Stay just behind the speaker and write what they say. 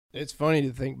It's funny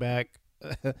to think back,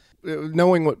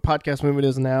 knowing what Podcast Movement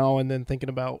is now and then thinking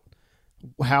about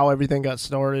how everything got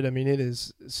started. I mean, it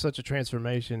is such a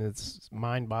transformation. It's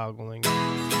mind-boggling.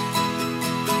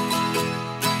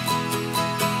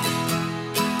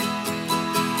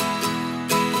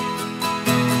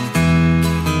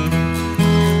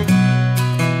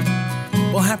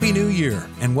 Well, Happy New Year,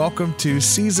 and welcome to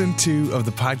Season 2 of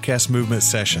the Podcast Movement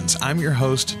Sessions. I'm your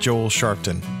host, Joel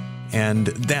Sharpton, and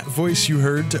that voice you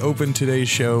heard to open today's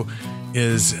show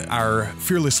is our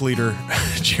fearless leader,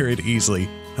 Jared Easley,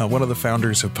 one of the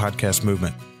founders of Podcast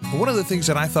Movement. One of the things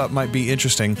that I thought might be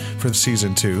interesting for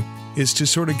Season 2 is to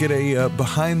sort of get a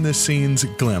behind-the-scenes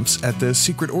glimpse at the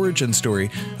secret origin story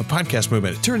of Podcast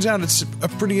Movement. It turns out it's a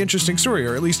pretty interesting story,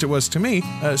 or at least it was to me,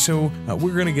 so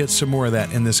we're going to get some more of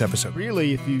that in this episode.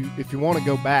 Really, if you want to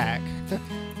go back,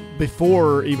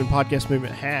 before even Podcast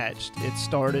Movement hatched, it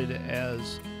started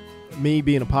as me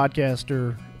being a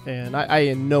podcaster, and I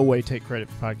in no way take credit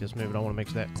for Podcast Movement. I want to make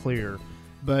that clear.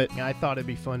 But I thought it'd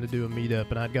be fun to do a meetup,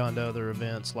 and I'd gone to other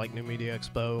events like New Media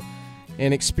Expo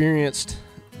and experienced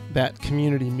that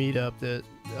community meetup that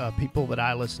people that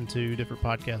I listen to, different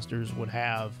podcasters, would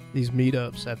have these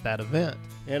meetups at that event.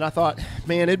 And I thought,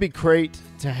 man, it'd be great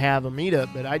to have a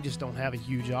meetup, but I just don't have a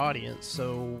huge audience.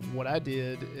 So what I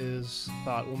did is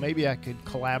thought, well, maybe I could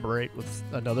collaborate with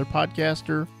another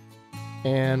podcaster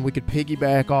and we could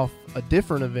piggyback off a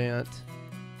different event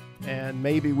and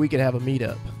maybe we could have a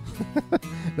meetup.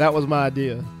 That was my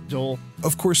idea, Joel.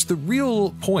 Of course, the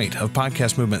real point of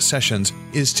Podcast Movement Sessions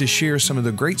is to share some of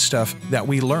the great stuff that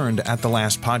we learned at the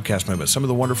last Podcast Movement, some of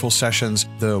the wonderful sessions,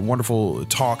 the wonderful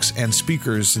talks and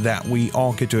speakers that we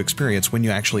all get to experience when you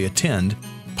actually attend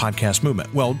Podcast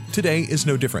Movement. Well, today is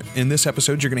no different. In this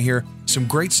episode, you're going to hear some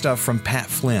great stuff from Pat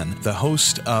Flynn, the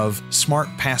host of Smart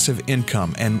Passive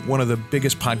Income and one of the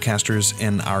biggest podcasters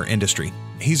in our industry.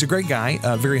 He's a great guy,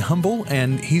 very humble,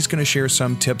 and he's going to share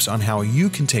some tips on how you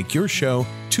can take your show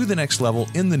to the next level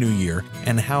in the new year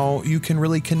and how you can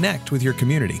really connect with your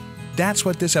community. That's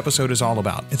what this episode is all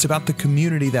about. It's about the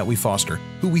community that we foster,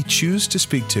 who we choose to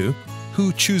speak to,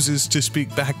 who chooses to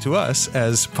speak back to us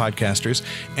as podcasters,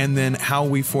 and then how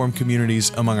we form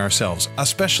communities among ourselves,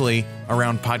 especially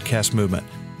around Podcast Movement.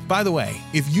 By the way,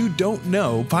 if you don't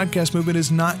know, Podcast Movement is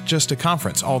not just a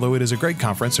conference, although it is a great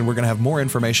conference, and we're going to have more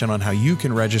information on how you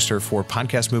can register for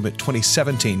Podcast Movement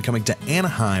 2017 coming to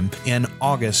Anaheim in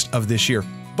August of this year.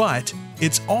 But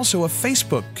it's also a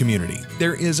Facebook community.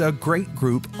 There is a great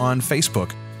group on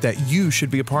Facebook that you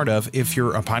should be a part of if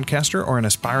you're a podcaster or an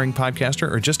aspiring podcaster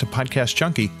or just a podcast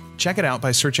junkie. Check it out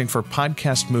by searching for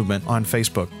Podcast Movement on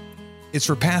Facebook. It's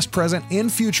for past, present,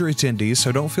 and future attendees,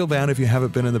 so don't feel bad if you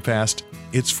haven't been in the past.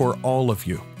 It's for all of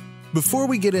you. Before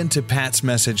we get into Pat's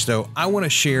message, though, I want to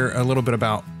share a little bit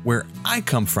about where I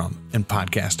come from in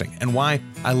podcasting and why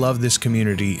I love this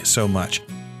community so much.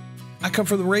 I come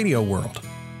from the radio world.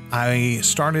 I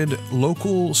started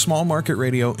local small market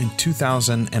radio in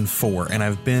 2004, and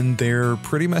I've been there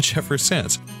pretty much ever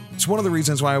since. It's one of the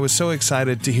reasons why I was so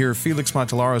excited to hear Felix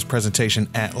Montelaro's presentation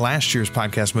at last year's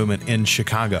Podcast Movement in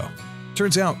Chicago.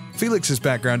 Turns out Felix's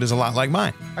background is a lot like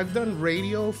mine. I've done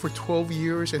radio for 12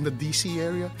 years in the D.C.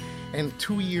 area and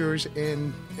 2 years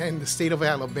in the state of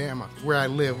Alabama, where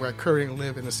I currently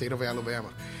live in the state of Alabama.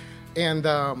 And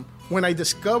when I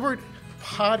discovered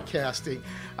podcasting,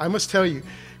 I must tell you,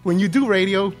 when you do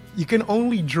radio, you can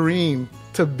only dream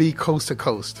to be coast to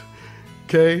coast,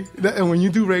 okay? And when you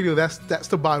do radio, that's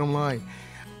the bottom line.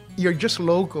 You're just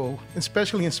local,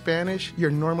 especially in Spanish.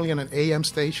 You're normally on an AM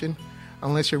station,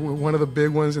 unless you're one of the big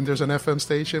ones and there's an FM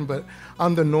station. But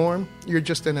on the norm, you're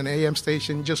just in an AM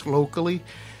station, just locally.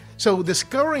 So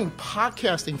discovering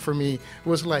podcasting for me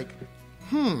was like,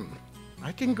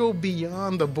 I can go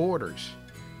beyond the borders.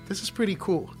 This is pretty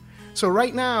cool. So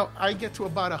right now, I get to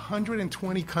about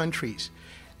 120 countries,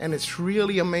 and it's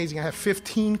really amazing. I have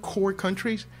 15 core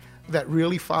countries that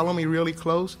really follow me really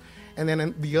close, and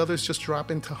then the others just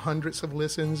drop into hundreds of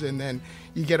listens, and then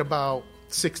you get about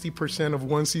 60% of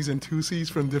onesies and twosies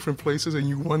from different places, and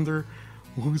you wonder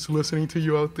who's listening to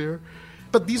you out there.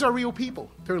 But these are real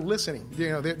people. They're listening.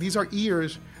 These are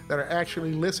ears that are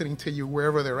actually listening to you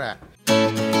wherever they're at.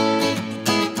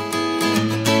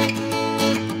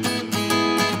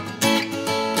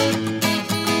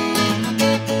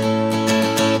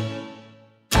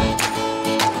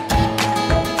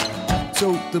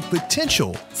 So the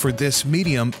potential for this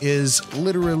medium is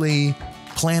literally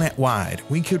planet-wide.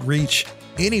 We could reach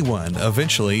anyone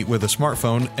eventually with a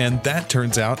smartphone, and that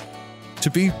turns out to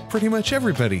be pretty much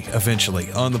everybody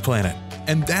eventually on the planet.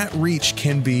 And that reach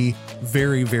can be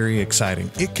very, very exciting.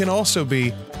 It can also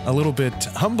be a little bit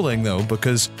humbling, though,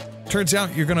 because Turns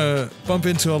out you're going to bump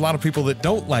into a lot of people that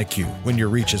don't like you when your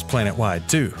reach is planet-wide,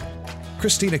 too.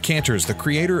 Christina Canters, the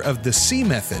creator of the C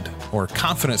Method, or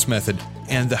Confidence Method,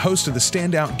 and the host of the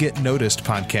Standout Get Noticed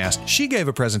podcast, she gave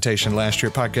a presentation last year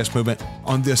at Podcast Movement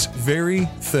on this very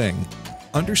thing,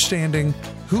 understanding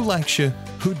who likes you,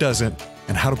 who doesn't,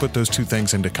 and how to put those two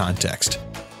things into context.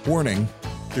 Warning,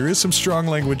 there is some strong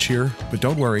language here, but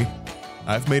don't worry,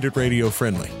 I've made it radio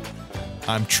friendly.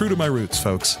 I'm true to my roots,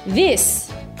 folks. This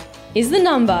is the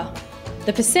number,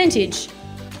 the percentage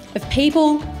of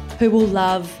people who will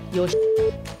love your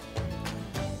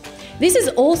This is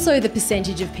also the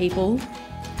percentage of people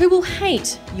who will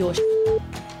hate your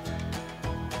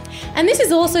And this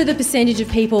is also the percentage of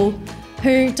people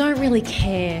who don't really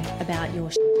care about your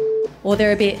or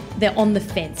they're on the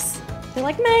fence. They're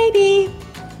like, maybe,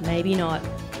 maybe not.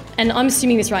 And I'm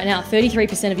assuming this right now,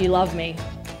 33% of you love me.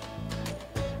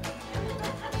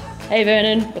 Hey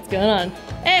Vernon, what's going on?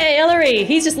 Hey Ellery,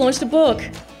 he's just launched a book.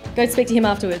 Go speak to him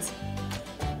afterwards.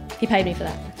 He paid me for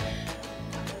that.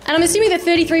 And I'm assuming that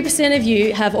 33% of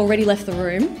you have already left the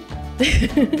room.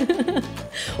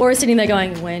 Or are sitting there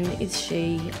going, when is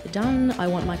she done? I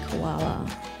want my koala.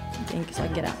 I think so I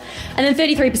can get out. And then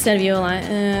 33% of you are like,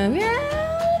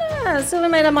 yeah, still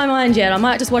haven't made up my mind yet. I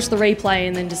might just watch the replay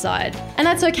and then decide. And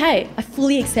that's okay. I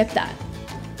fully accept that.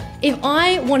 If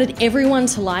I wanted everyone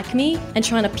to like me and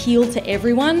try and appeal to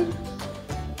everyone,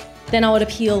 then I would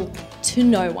appeal to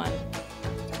no one.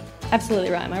 Absolutely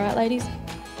right. Am I right, ladies?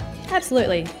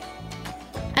 Absolutely.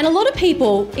 And a lot of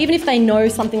people, even if they know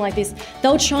something like this,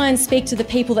 they'll try and speak to the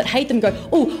people that hate them and go,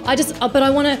 oh, but I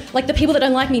want to, like the people that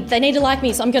don't like me, they need to like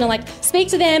me, so I'm going to like speak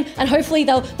to them and hopefully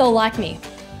they'll like me.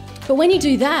 But when you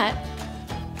do that,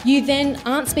 you then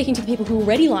aren't speaking to the people who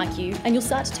already like you and you'll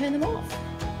start to turn them off.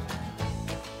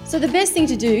 So the best thing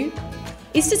to do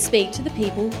is to speak to the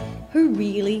people who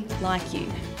really like you,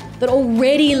 that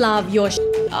already love your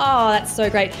Oh, that's so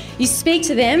great. You speak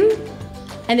to them,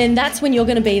 and then that's when you're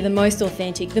going to be the most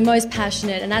authentic, the most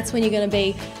passionate, and that's when you're going to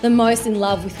be the most in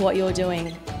love with what you're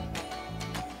doing.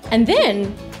 And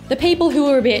then the people who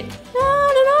are a bit,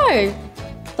 I don't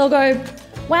know, they'll go,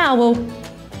 wow, well,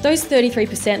 those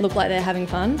 33% look like they're having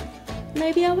fun.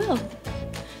 Maybe I will.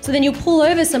 So then you'll pull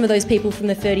over some of those people from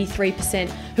the 33%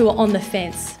 who are on the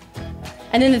fence.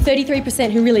 And then the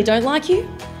 33% who really don't like you,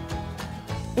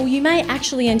 well, you may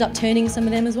actually end up turning some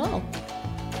of them as well.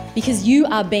 Because you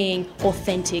are being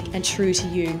authentic and true to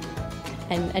you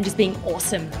and just being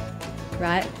awesome,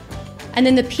 right? And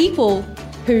then the people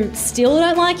who still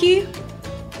don't like you,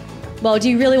 well, do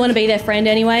you really want to be their friend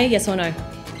anyway? Yes or no?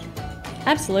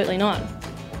 Absolutely not.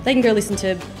 They can go listen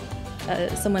to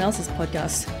someone else's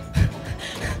podcast.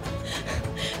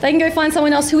 They can go find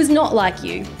someone else who is not like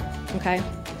you, okay?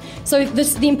 So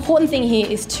the important thing here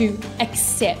is to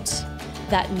accept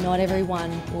that not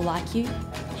everyone will like you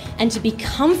and to be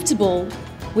comfortable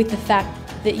with the fact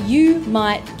that you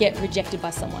might get rejected by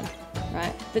someone,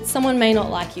 right? That someone may not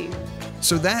like you.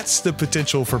 So that's the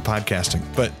potential for podcasting.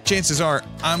 But chances are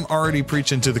I'm already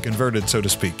preaching to the converted, so to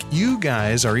speak. You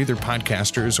guys are either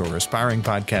podcasters or aspiring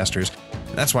podcasters.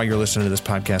 That's why you're listening to this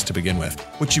podcast to begin with.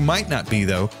 What you might not be,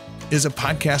 though, is a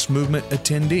Podcast Movement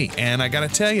attendee. And I got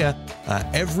to tell you,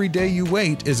 every day you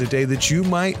wait is a day that you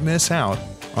might miss out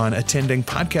on attending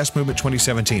Podcast Movement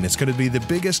 2017. It's going to be the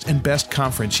biggest and best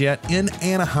conference yet in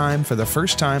Anaheim for the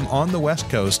first time on the West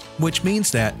Coast, which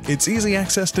means that it's easy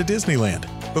access to Disneyland.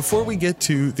 Before we get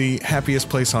to the happiest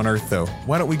place on earth, though,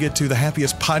 why don't we get to the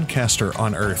happiest podcaster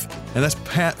on earth? And that's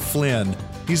Pat Flynn.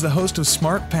 He's the host of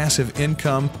Smart Passive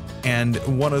Income and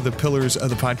one of the pillars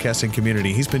of the podcasting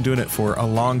community. He's been doing it for a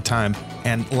long time.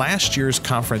 And last year's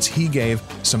conference, he gave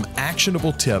some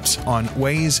actionable tips on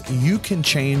ways you can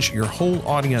change your whole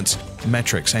audience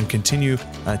metrics and continue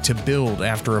to build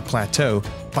after a plateau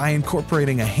by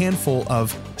incorporating a handful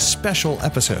of special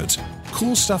episodes.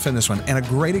 Cool stuff in this one, and a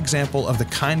great example of the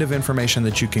kind of information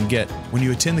that you can get when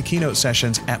you attend the keynote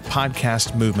sessions at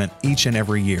Podcast Movement each and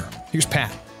every year. Here's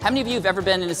Pat. How many of you have ever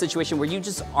been in a situation where you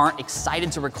just aren't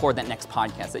excited to record that next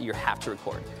podcast that you have to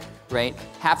record, right?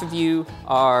 Half of you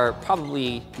are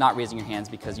probably not raising your hands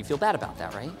because you feel bad about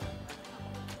that, right?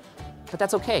 But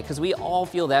that's okay, because we all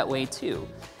feel that way too.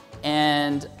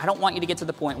 And I don't want you to get to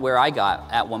the point where I got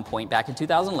at one point back in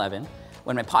 2011,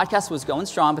 when my podcast was going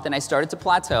strong, but then I started to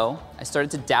plateau. I started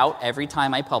to doubt every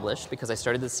time I published because I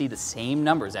started to see the same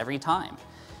numbers every time.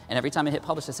 And every time I hit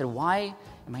publish, I said, why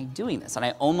am I doing this? And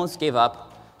I almost gave up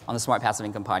on the Smart Passive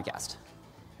Income podcast.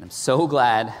 And I'm so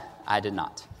glad I did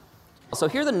not. So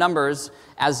here are the numbers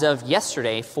as of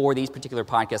yesterday for these particular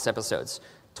podcast episodes.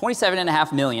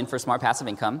 27.5 million for Smart Passive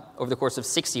Income over the course of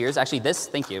 6 years. Actually,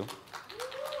 thank you.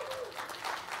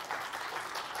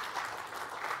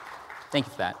 Thank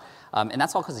you for that. And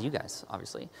that's all because of you guys,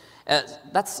 obviously.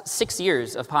 That's 6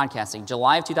 years of podcasting.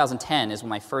 July of 2010 is when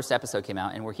my first episode came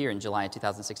out, and we're here in July of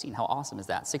 2016. How awesome is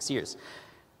that? 6 years.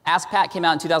 Ask Pat came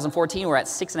out in 2014. We're at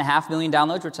 6.5 million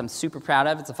downloads, which I'm super proud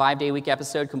of. It's a 5-day-a-week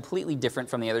episode, completely different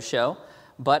from the other show.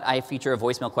 But I feature a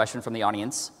voicemail question from the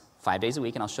audience 5 days a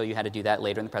week, and I'll show you how to do that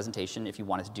later in the presentation if you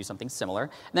wanted to do something similar.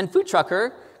 And then Food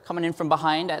Trucker coming in from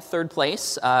behind at third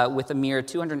place with a mere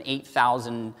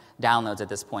 208,000 downloads at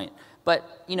this point.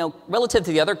 But, relative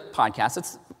to the other podcasts,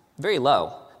 it's very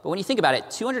low. But when you think about it,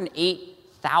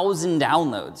 208,000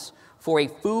 downloads for a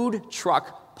food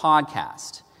truck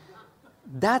podcast,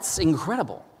 that's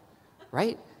incredible,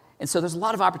 right? And so there's a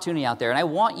lot of opportunity out there, and I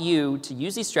want you to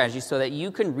use these strategies so that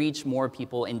you can reach more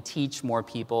people and teach more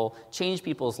people, change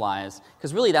people's lives,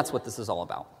 because really that's what this is all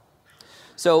about.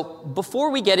 So before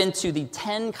we get into the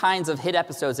 10 kinds of hit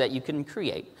episodes that you can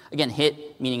create, again,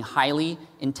 hit meaning highly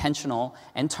intentional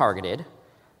and targeted,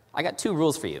 I got 2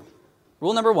 rules for you.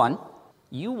 Rule number 1,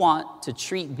 you want to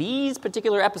treat these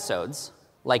particular episodes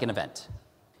like an event.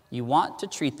 You want to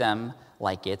treat them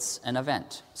like it's an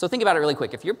event. So think about it really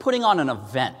quick. If you're putting on an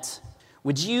event,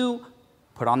 would you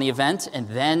put on the event and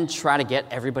then try to get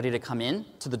everybody to come in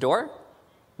to the door?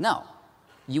 No.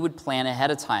 You would plan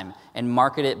ahead of time and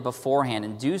market it beforehand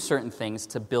and do certain things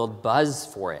to build buzz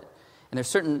for it. And there's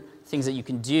certain things that you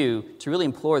can do to really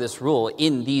employ this rule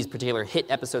in these particular hit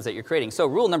episodes that you're creating. So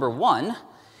rule number 1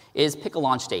 is pick a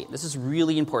launch date. This is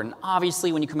really important.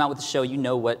 Obviously, when you come out with the show, you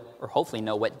know or hopefully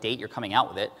know what date you're coming out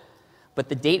with it. But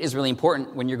the date is really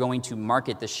important when you're going to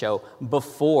market the show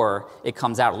before it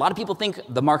comes out. A lot of people think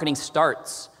the marketing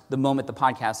starts the moment the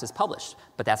podcast is published,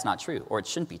 but that's not true, or it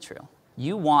shouldn't be true.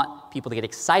 You want people to get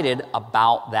excited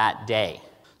about that day.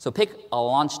 So pick a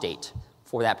launch date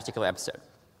for that particular episode.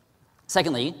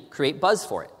 Secondly, create buzz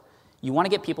for it. You want to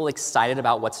get people excited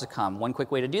about what's to come. One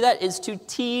quick way to do that is to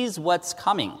tease what's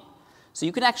coming. So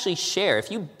you can actually share.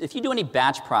 If you do any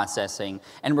batch processing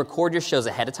and record your shows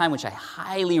ahead of time, which I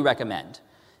highly recommend.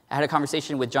 I had a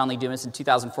conversation with John Lee Dumas in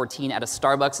 2014 at a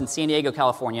Starbucks in San Diego,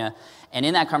 California, and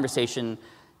in that conversation,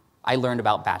 I learned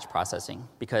about batch processing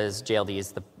because JLD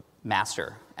is the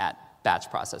master at batch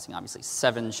processing, obviously.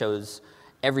 7 shows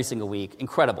every single week,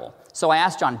 incredible. So I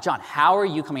asked John, how are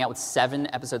you coming out with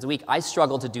 7 episodes a week? I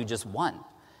struggle to do just 1.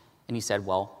 And he said,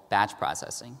 well, batch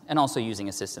processing, and also using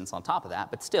assistants on top of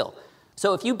that, but still.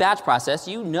 So if you batch process,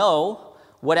 you know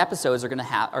what episodes are going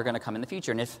to come in the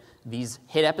future. And if these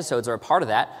hit episodes are a part of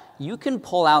that, you can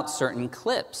pull out certain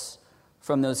clips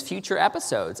from those future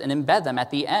episodes and embed them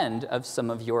at the end of some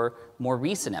of your more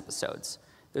recent episodes.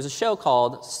 There's a show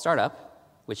called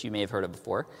Startup, which you may have heard of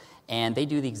before, and they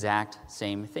do the exact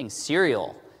same thing.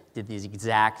 Serial did the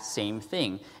exact same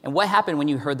thing. And what happened when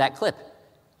you heard that clip?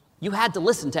 You had to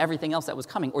listen to everything else that was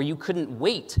coming, or you couldn't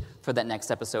wait for that next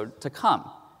episode to come.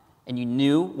 And you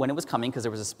knew when it was coming because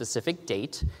there was a specific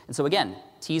date. And so again,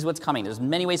 tease what's coming. There's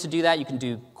many ways to do that. You can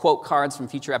do quote cards from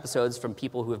future episodes from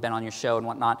people who have been on your show and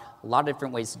whatnot. A lot of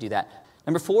different ways to do that.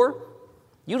 Number 4,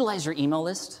 utilize your email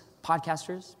list.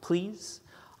 Podcasters, please.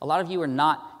 A lot of you are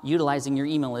not utilizing your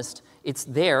email list. It's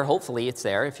there. Hopefully it's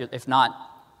there. If not,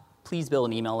 please build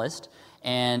an email list.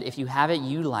 And if you have it,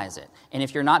 utilize it. And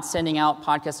if you're not sending out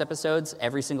podcast episodes,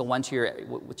 every single one to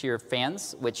your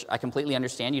fans, which I completely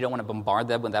understand, you don't want to bombard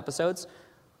them with episodes,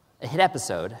 a hit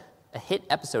episode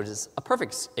is a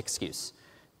perfect excuse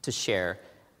to share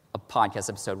a podcast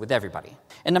episode with everybody.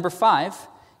 And number 5,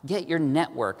 get your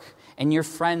network and your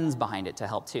friends behind it to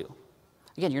help too.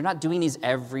 Again, you're not doing these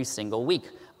every single week,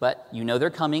 but you know they're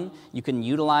coming. You can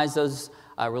utilize those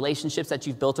relationships that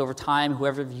you've built over time,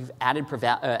 whoever you've added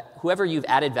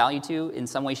value to in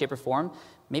some way, shape, or form.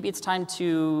 Maybe it's time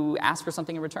to ask for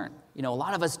something in return. A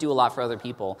lot of us do a lot for other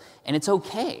people, and it's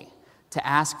okay to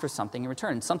ask for something in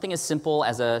return. Something as simple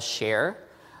as a share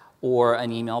or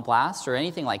an email blast or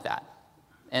anything like that.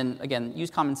 And again, use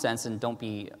common sense and don't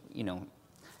be,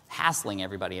 hassling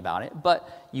everybody about it,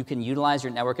 but you can utilize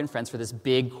your network and friends for this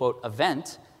big, quote,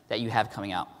 event that you have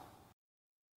coming out.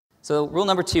 So rule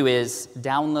number 2 is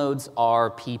downloads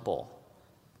are people.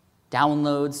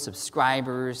 Downloads,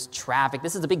 subscribers, traffic.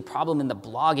 This is a big problem in the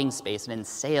blogging space and in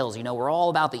sales. We're all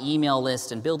about the email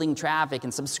list and building traffic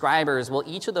and subscribers. Well,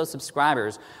 each of those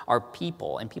subscribers are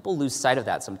people, and people lose sight of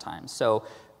that sometimes. So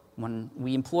when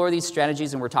we employ these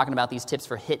strategies and we're talking about these tips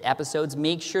for hit episodes,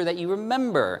 make sure that you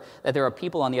remember that there are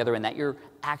people on the other end, that you're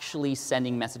actually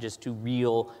sending messages to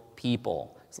real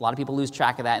people. So a lot of people lose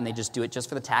track of that, and they just do it just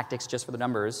for the tactics, just for the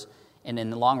numbers. And in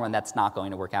the long run, that's not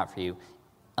going to work out for you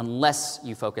unless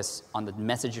you focus on the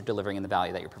message you're delivering and the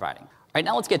value that you're providing. All right,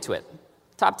 now let's get to it.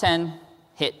 Top 10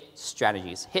 hit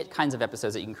strategies, hit kinds of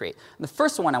episodes that you can create. And the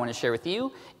first one I want to share with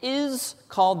you is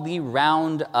called the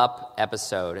Roundup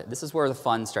episode. This is where the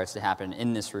fun starts to happen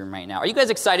in this room right now. Are you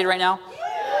guys excited right now?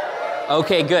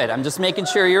 Okay, good. I'm just making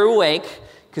sure you're awake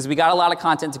because we got a lot of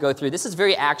content to go through. This is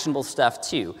very actionable stuff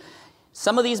too.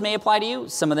 Some of these may apply to you,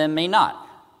 some of them may not.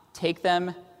 Take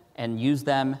them and use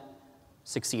them,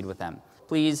 succeed with them.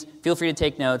 Please feel free to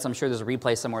take notes. I'm sure there's a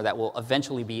replay somewhere that will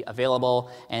eventually be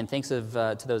available. And thanks to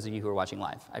those of you who are watching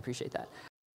live. I appreciate that.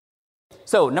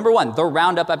 So, number one, the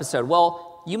Roundup episode.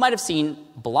 Well, you might have seen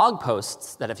blog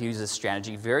posts that have used this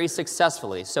strategy very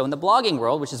successfully. So in the blogging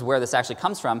world, which is where this actually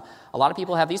comes from, a lot of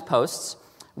people have these posts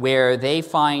where they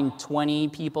find 20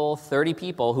 people, 30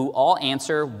 people who all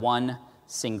answer one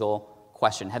single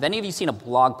question. Have any of you seen a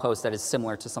blog post that is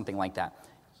similar to something like that?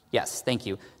 Yes, thank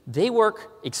you. They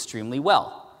work extremely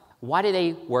well. Why do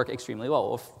they work extremely well?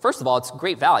 Well, first of all, it's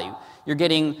great value. You're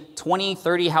getting 20,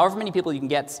 30, however many people you can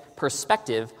get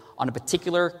perspective on a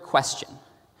particular question.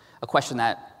 A question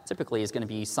that typically is going to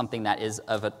be something that is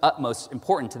of an utmost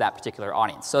importance to that particular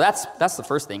audience. So that's the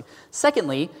first thing.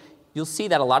 Secondly, you'll see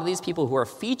that a lot of these people who are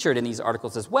featured in these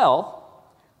articles as well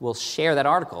will share that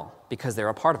article because they're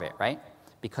a part of it, right?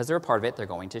 Because they're a part of it, they're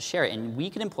going to share it. And we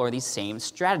can employ these same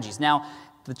strategies. Now,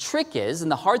 the trick is, and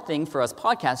the hard thing for us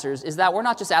podcasters, is that we're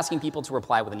not just asking people to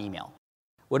reply with an email.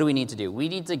 What do we need to do? We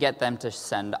need to get them to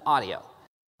send audio,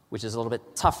 which is a little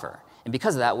bit tougher. And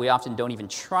because of that, we often don't even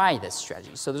try this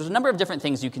strategy. So there's a number of different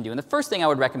things you can do. And the first thing I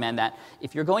would recommend that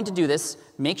if you're going to do this,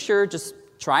 make sure just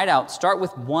try it out. Start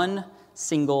with one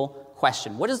single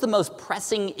question. What is the most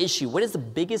pressing issue? What is the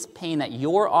biggest pain that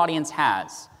your audience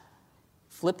has?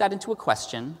 Flip that into a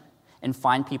question and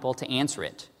find people to answer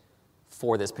it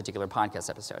for this particular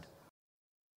podcast episode.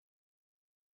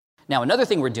 Now, another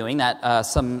thing we're doing that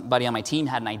somebody on my team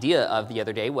had an idea of the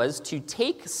other day was to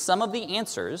take some of the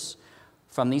answers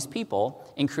from these people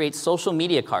and create social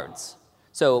media cards.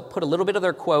 So put a little bit of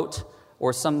their quote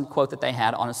or some quote that they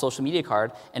had on a social media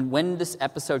card, and when this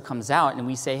episode comes out and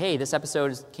we say, hey, this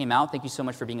episode came out, thank you so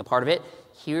much for being a part of it,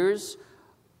 here's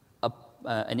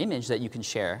an image that you can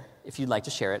share if you'd like to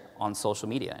share it on social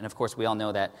media. And of course, we all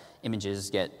know that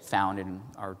images get found and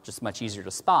are just much easier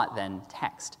to spot than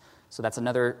text. So that's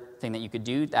another thing that you could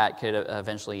do that could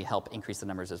eventually help increase the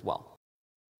numbers as well.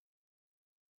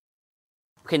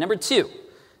 Okay, number two.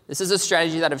 This is a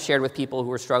strategy that I've shared with people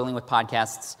who are struggling with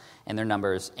podcasts and their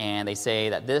numbers, and they say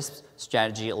that this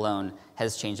strategy alone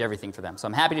has changed everything for them. So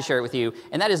I'm happy to share it with you.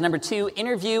 And that is number two,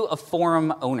 interview a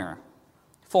forum owner.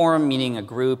 Forum meaning a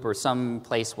group or some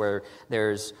place where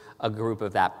there's a group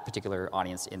of that particular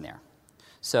audience in there.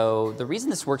 So the reason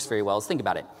this works very well is think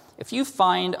about it. If you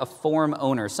find a forum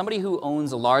owner, somebody who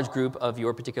owns a large group of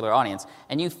your particular audience,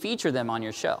 and you feature them on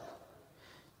your show,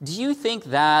 do you think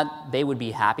that they would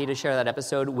be happy to share that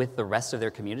episode with the rest of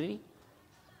their community?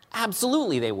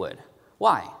 Absolutely they would.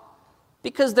 Why?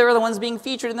 Because they're the ones being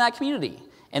featured in that community.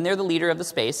 And they're the leader of the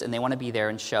space, and they want to be there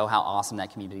and show how awesome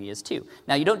that community is too.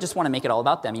 Now, you don't just want to make it all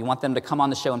about them. You want them to come on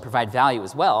the show and provide value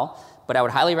as well. But I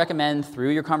would highly recommend through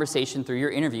your conversation, through your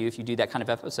interview, if you do that kind of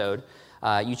episode,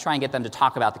 you try and get them to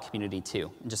talk about the community too,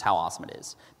 and just how awesome it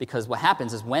is. Because what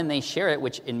happens is when they share it,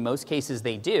 which in most cases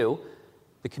they do,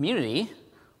 the community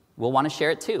will want to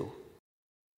share it too.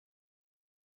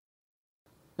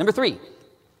 Number three,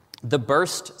 the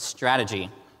burst strategy.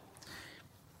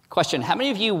 Question, how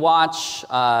many of you watch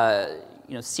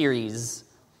series,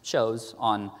 shows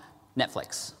on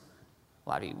Netflix? A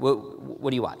lot of you. What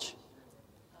do you watch?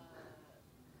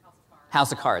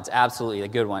 House of Cards, absolutely, a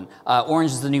good one.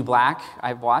 Orange is the New Black,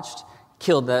 I've watched.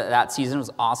 Killed that season, it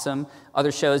was awesome.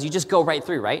 Other shows, you just go right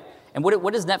through, right? And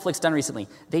what has Netflix done recently?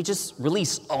 They just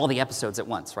release all the episodes at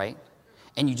once, right?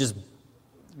 And you just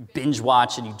binge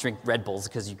watch and you drink Red Bulls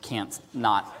because you can't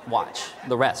not watch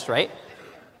the rest, right?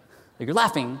 You're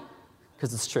laughing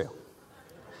because it's true.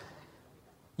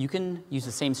 You can use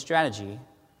the same strategy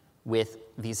with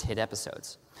these hit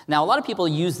episodes. Now, a lot of people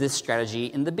use this strategy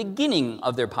in the beginning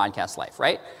of their podcast life,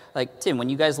 right? Like, Tim, when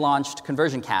you guys launched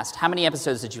Conversion Cast, how many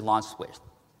episodes did you launch with?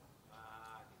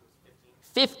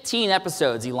 15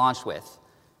 episodes he launched with.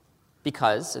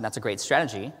 Because, and that's a great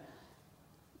strategy,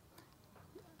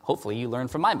 hopefully you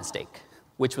learned from my mistake,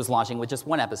 which was launching with just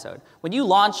one episode. When you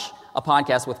launch a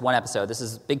podcast with one episode, this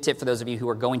is a big tip for those of you who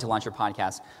are going to launch your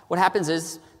podcast, what happens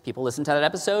is people listen to that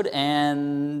episode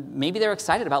and maybe they're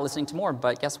excited about listening to more,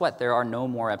 but guess what? There are no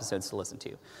more episodes to listen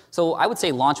to. So I would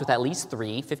say launch with at least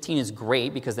 3. 15 is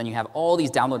great because then you have all these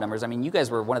download numbers. I mean, you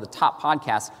guys were one of the top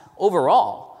podcasts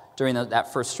overall during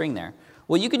that first string there.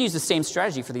 Well, you could use the same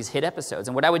strategy for these hit episodes.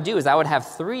 And what I would do is I would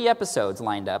have 3 episodes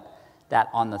lined up that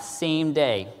on the same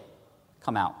day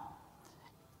come out.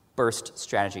 burst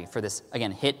strategy for this,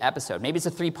 again, hit episode. Maybe it's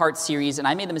a 3-part series, and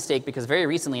I made the mistake because very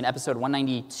recently in episode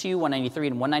 192, 193,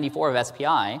 and 194 of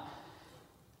SPI,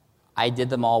 I did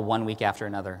them all one week after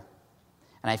another.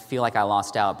 And I feel like I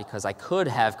lost out because I could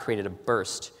have created a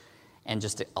burst and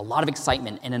just a lot of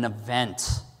excitement and an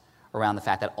event around the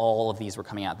fact that all of these were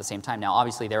coming out at the same time. Now,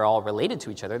 obviously, they're all related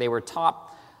to each other. They were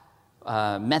top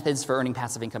methods for earning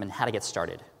passive income and how to get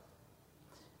started.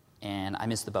 And I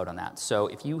missed the boat on that. So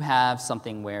if you have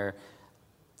something where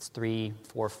it's 3,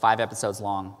 4, 5 episodes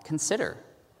long, consider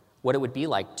what it would be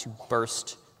like to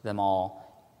burst them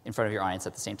all in front of your audience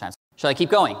at the same time. Shall I keep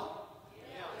going?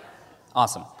 Yeah.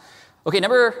 Awesome. Okay,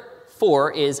 number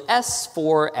 4 is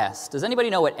S4S. Does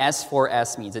anybody know what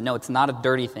S4S means? And no, it's not a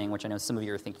dirty thing, which I know some of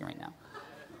you are thinking right now.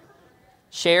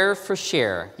 Share for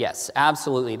share. Yes,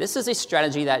 absolutely. This is a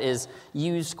strategy that is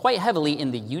used quite heavily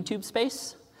in the YouTube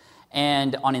space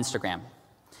and on Instagram.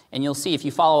 And you'll see if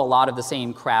you follow a lot of the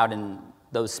same crowd in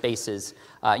those spaces,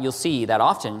 you'll see that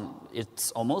often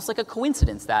it's almost like a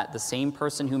coincidence that the same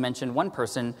person who mentioned one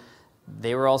person,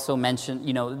 they were also mentioned,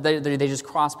 they just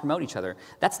cross-promote each other.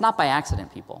 That's not by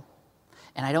accident, people.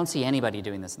 And I don't see anybody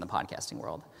doing this in the podcasting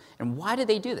world. And why do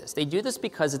they do this? They do this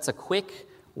because it's a quick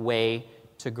way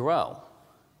to grow.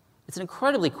 It's an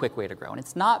incredibly quick way to grow, and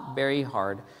it's not very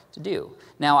hard to do.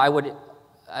 Now, I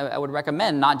would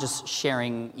recommend not just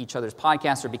sharing each other's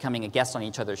podcasts or becoming a guest on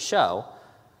each other's show.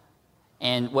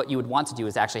 And what you would want to do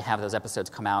is actually have those episodes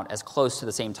come out as close to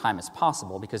the same time as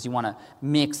possible, because you want to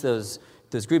mix those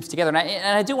groups together.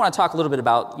 And I do want to talk a little bit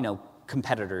about,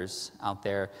 competitors out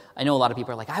there. I know a lot of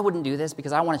people are like, I wouldn't do this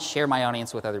because I want to share my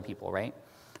audience with other people, right?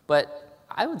 But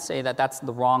I would say that that's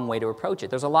the wrong way to approach it.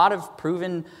 There's a lot of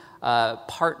proven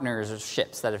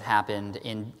partnerships that have happened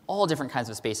in all different kinds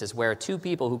of spaces where two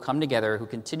people who come together, who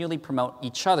continually promote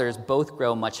each other's, both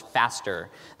grow much faster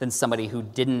than somebody who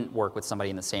didn't work with somebody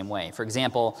in the same way. For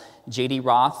example, J.D.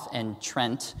 Roth and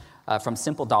Trent from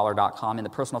SimpleDollar.com in the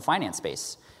personal finance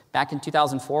space. Back in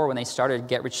 2004, when they started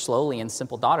Get Rich Slowly and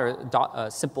Simple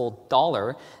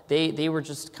Dollar, they were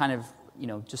just kind of,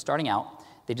 just starting out.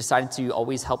 They decided to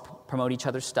always help promote each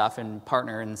other's stuff and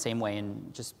partner in the same way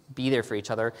and just be there for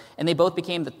each other. And they both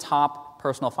became the top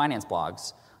personal finance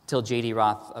blogs until J.D.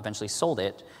 Roth eventually sold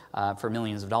it for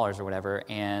millions of dollars or whatever.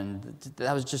 And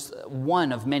that was just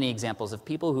one of many examples of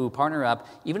people who partner up,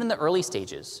 even in the early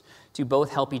stages, to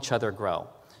both help each other grow.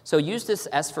 So use this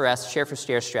S4S, share for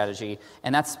share strategy,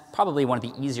 and that's probably one of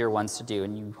the easier ones to do.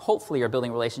 And you hopefully are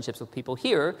building relationships with people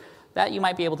here that you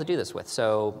might be able to do this with.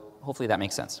 So hopefully that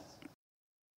makes sense.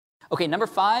 Okay, number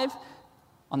 5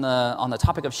 on the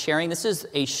topic of sharing, this is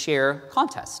a share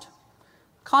contest.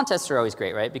 Contests are always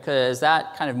great, right? Because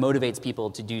that kind of motivates people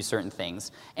to do certain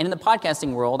things. And in the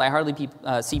podcasting world, I hardly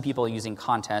see people using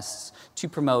contests to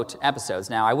promote episodes.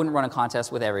 Now, I wouldn't run a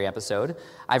contest with every episode.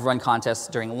 I've run contests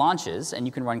during launches, and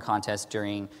you can run contests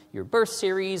during your burst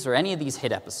series or any of these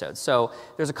hit episodes. So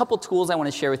there's a couple tools I want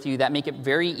to share with you that make it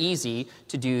very easy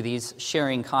to do these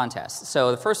sharing contests.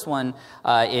 So the first one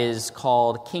is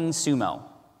called King Sumo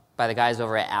by the guys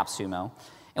over at AppSumo.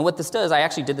 And what this does, I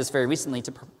actually did this very recently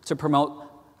to promote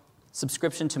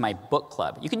subscription to my book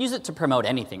club. You can use it to promote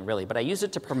anything, really, but I used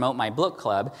it to promote my book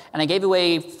club, and I gave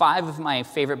away 5 of my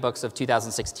favorite books of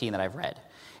 2016 that I've read.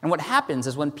 And what happens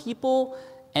is when people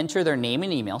enter their name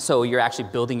and email, so you're actually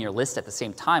building your list at the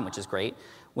same time, which is great.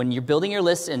 When you're building your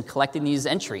list and collecting these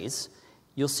entries,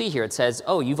 you'll see here it says,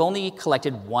 oh, you've only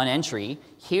collected 1 entry.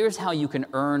 Here's how you can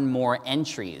earn more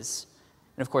entries.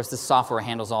 And of course, this software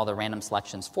handles all the random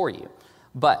selections for you.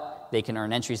 But they can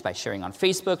earn entries by sharing on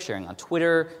Facebook, sharing on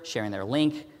Twitter, sharing their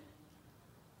link.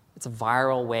 It's a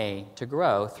viral way to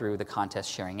grow through the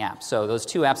contest sharing app. So those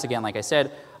 2 apps, again, like I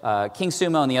said, King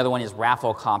Sumo, and the other one is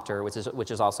Rafflecopter,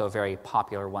 which is also a very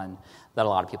popular one that a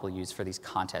lot of people use for these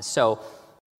contests. So, all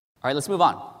right, let's move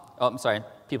on. Oh, I'm sorry,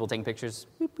 people taking pictures.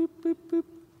 Boop, boop, boop,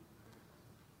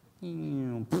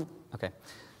 boop. Okay.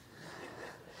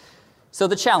 So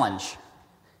the challenge.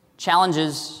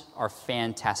 Challenges are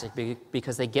fantastic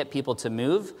because they get people to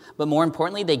move, but more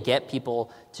importantly, they get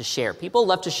people to share. People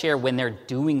love to share when they're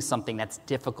doing something that's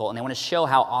difficult, and they want to show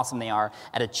how awesome they are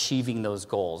at achieving those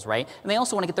goals, right? And they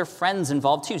also want to get their friends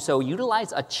involved too. So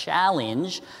utilize a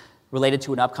challenge related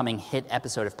to an upcoming hit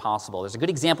episode if possible. There's a good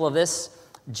example of this.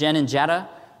 Jen and Jada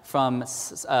from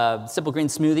Simple Green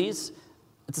Smoothies.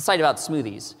 It's a site about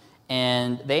smoothies,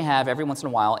 and they have every once in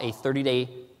a while a 30-day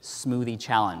smoothie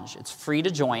challenge. It's free to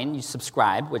join. You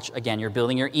subscribe, which again, you're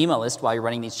building your email list while you're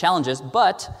running these challenges,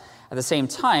 but At the same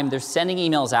time, they're sending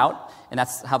emails out, and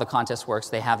that's how the contest works.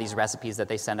 They have these recipes that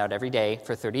they send out every day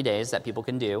for 30 days that people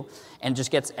can do, and it just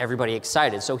gets everybody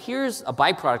excited. So here's a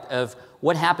byproduct of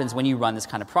what happens when you run this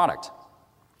kind of product,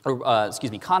 or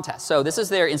contest. So this is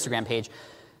their Instagram page.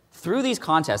 Through these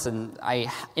contests, and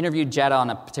I interviewed Jetta on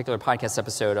a particular podcast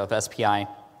episode of SPI,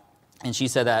 and she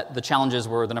said that the challenges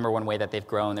were the number one way that they've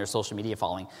grown their social media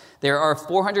following. There are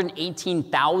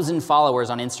 418,000 followers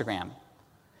on Instagram.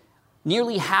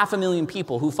 Nearly 500,000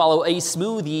 people who follow a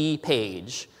smoothie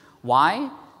page.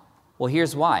 Why? Well,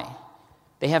 here's why.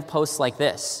 They have posts like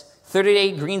this: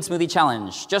 30-day green smoothie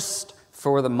challenge just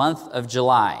for the month of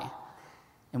July.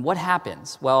 And what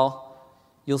happens? Well,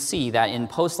 you'll see that in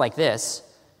posts like this,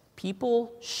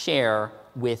 people share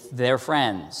with their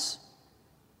friends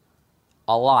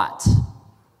a lot.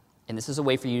 And this is a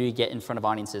way for you to get in front of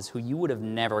audiences who you would have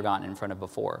never gotten in front of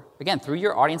before. Again, through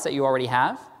your audience that you already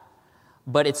have,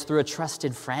 but it's through a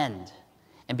trusted friend.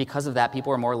 And because of that,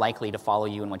 people are more likely to follow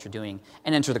you and what you're doing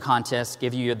and enter the contest,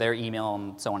 give you their email,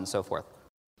 and so on and so forth.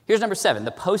 Here's number 7,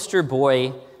 the poster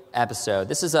boy episode.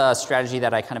 This is a strategy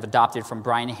that I kind of adopted from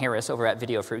Brian Harris over at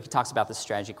Video Fruit. He talks about this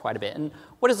strategy quite a bit. And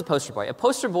what is a poster boy? A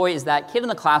poster boy is that kid in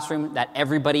the classroom that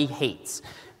everybody hates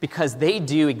because they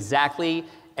do exactly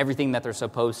everything that they're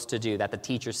supposed to do, that the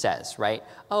teacher says, right?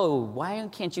 Oh, why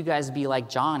can't you guys be like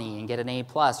Johnny and get an A+?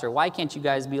 Or why can't you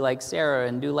guys be like Sarah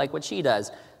and do like what she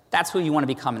does? That's who you want to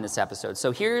become in this episode.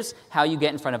 So here's how you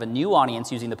get in front of a new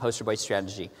audience using the poster boy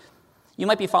strategy. You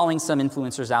might be following some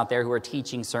influencers out there who are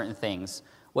teaching certain things.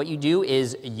 What you do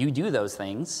is you do those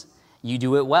things, you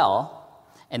do it well,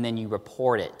 and then you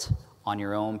report it on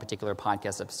your own particular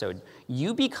podcast episode.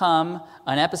 You become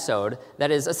an episode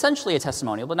that is essentially a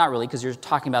testimonial, but not really, because you're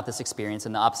talking about this experience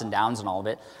and the ups and downs and all of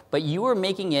it, but you are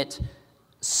making it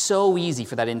so easy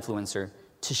for that influencer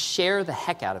to share the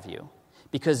heck out of you,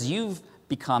 because you've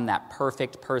become that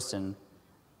perfect person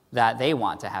that they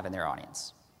want to have in their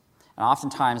audience. And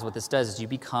oftentimes what this does is you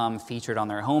become featured on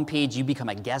their homepage, you become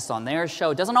a guest on their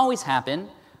show. It doesn't always happen.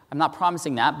 I'm not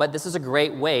promising that, but this is a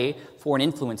great way for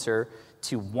an influencer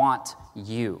to want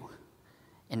you.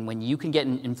 And when you can get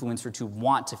an influencer to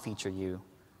want to feature you,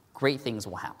 great things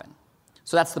will happen.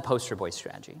 So that's the poster boy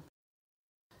strategy.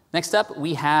 Next up,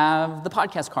 we have the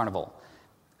podcast carnival.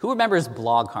 Who remembers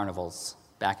blog carnivals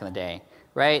back in the day,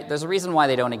 right? There's a reason why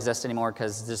they don't exist anymore,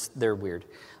 because they're weird.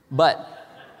 But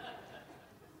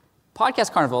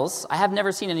podcast carnivals, I have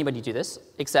never seen anybody do this,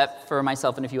 except for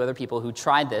myself and a few other people who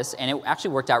tried this, and it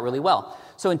actually worked out really well.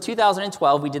 So in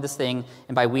 2012, we did this thing,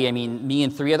 and by we, I mean me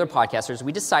and 3 other podcasters.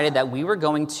 We decided that we were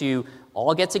going to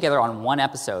all get together on one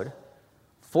episode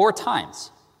 4 times.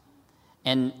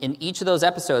 And in each of those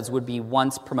episodes would be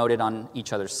once promoted on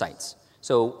each other's sites.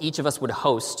 So each of us would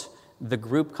host the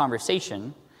group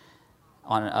conversation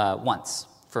on once.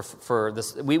 For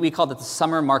this, we called it the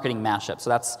Summer Marketing Mashup.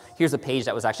 So here's a page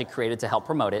that was actually created to help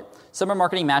promote it. Summer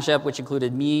Marketing Mashup, which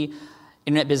included me,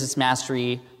 Internet Business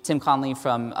Mastery, Tim Conley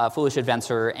from Foolish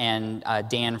Adventurer, and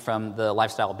Dan from the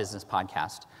Lifestyle Business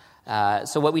Podcast.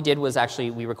 So what we did was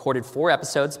actually we recorded 4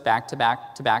 episodes back to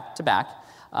back to back to back.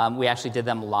 We actually did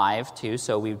them live too,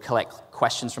 so we would collect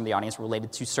questions from the audience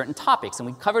related to certain topics, and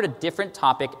we covered a different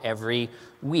topic every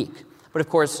week. But of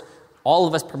course, all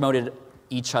of us promoted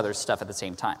each other's stuff at the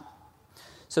same time.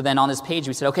 So then on this page,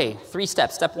 we said, okay, 3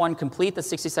 steps. Step 1, complete the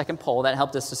 60-second poll. That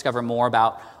helped us discover more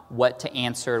about what to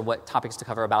answer, what topics to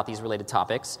cover about these related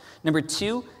topics. Number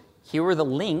 2, here were the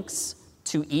links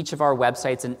to each of our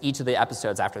websites and each of the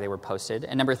episodes after they were posted.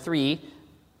 And number 3,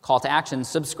 call to action,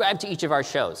 subscribe to each of our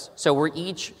shows. So we're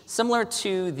each, similar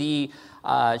to the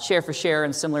Share for Share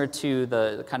and similar to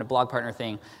the kind of blog partner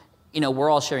thing, we're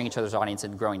all sharing each other's audience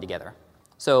and growing together.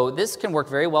 So this can work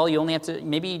very well. You only have to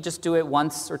maybe just do it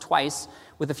once or twice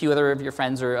with a few other of your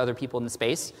friends or other people in the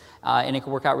space, and it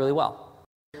can work out really well.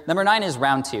 Number 9 is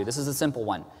round 2. This is a simple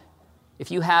one. If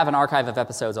you have an archive of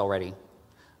episodes already,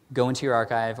 go into your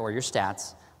archive or your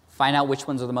stats, find out which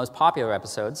ones are the most popular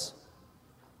episodes,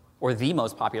 or the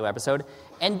most popular episode,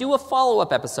 and do a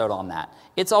follow-up episode on that.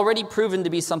 It's already proven to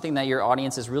be something that your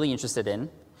audience is really interested in.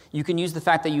 You can use the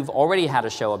fact that you've already had a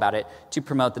show about it to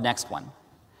promote the next one.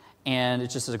 And it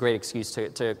just is a great excuse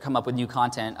to come up with new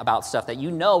content about stuff that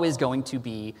you know is going to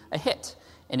be a hit.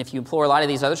 And if you employ a lot of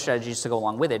these other strategies to go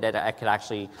along with it, it could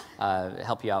actually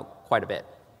help you out quite a bit.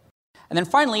 And then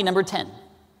finally, number 10.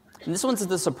 And this one's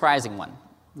the surprising one.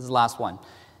 This is the last one.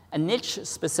 A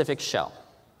niche-specific show.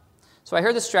 So I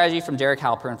heard this strategy from Derek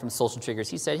Halpern from Social Triggers.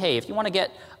 He said, hey, if you want to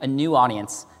get a new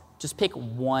audience, just pick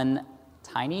one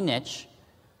tiny niche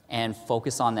and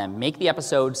focus on them. Make the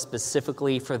episode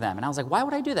specifically for them. And I was like, why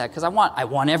would I do that? Because I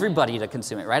want everybody to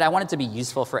consume it, right? I want it to be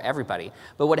useful for everybody.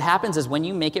 But what happens is when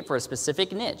you make it for a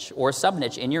specific niche or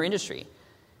sub-niche in your industry,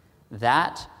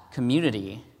 that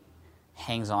community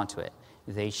hangs on to it.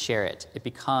 They share it. It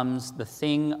becomes the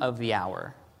thing of the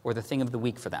hour or the thing of the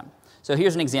week for them. So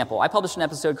here's an example. I published an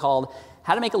episode called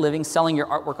How to Make a Living Selling Your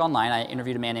Artwork Online. I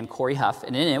interviewed a man named Corey Huff,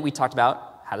 and in it we talked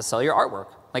about how to sell your artwork,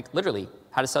 like literally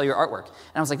how to sell your artwork.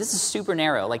 And I was like, this is super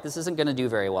narrow. Like, this isn't going to do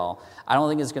very well. I don't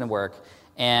think it's going to work.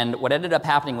 And what ended up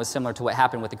happening was similar to what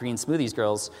happened with the Green Smoothies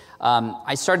girls.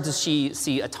 I started to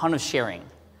see a ton of sharing.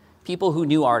 People who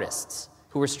knew artists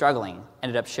who were struggling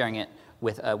ended up sharing it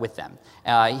with them.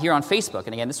 Here on Facebook,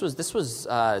 and again, this was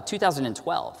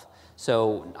 2012.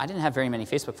 So I didn't have very many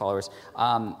Facebook followers.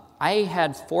 I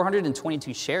had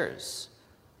 422 shares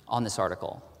on this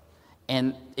article,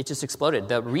 and it just exploded.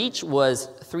 The reach was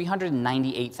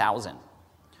 398,000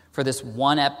 for this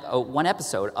one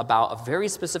episode about a very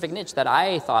specific niche that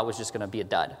I thought was just going to be a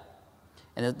dud.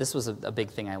 And this was a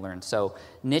big thing I learned. So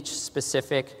niche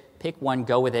specific, pick one,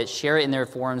 go with it, share it in their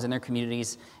forums, in their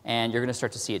communities, and you're going to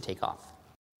start to see it take off.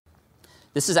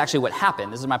 This is actually what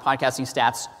happened. This is my podcasting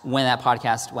stats when that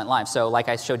podcast went live. So like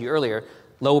I showed you earlier,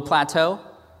 low plateau,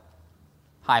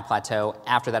 high plateau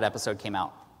after that episode came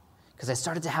out. Because I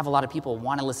started to have a lot of people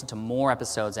want to listen to more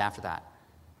episodes after that,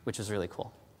 which was really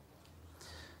cool.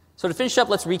 So to finish up,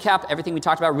 let's recap everything we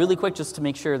talked about really quick just to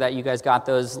make sure that you guys got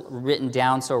those written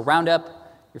down. So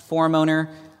roundup, your forum owner,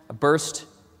 a burst,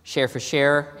 share for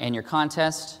share, and your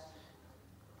contest.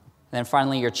 And then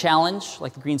finally, your challenge,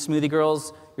 like the Green Smoothie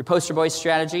Girls, your poster boy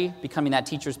strategy, becoming that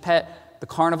teacher's pet, the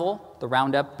carnival, the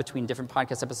roundup between different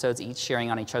podcast episodes, each sharing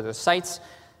on each other's sites.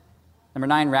 Number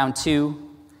 9, round 2.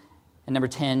 And number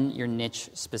 10, your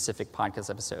niche-specific podcast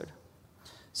episode.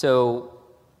 So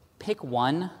pick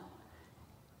one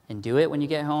and do it when you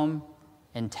get home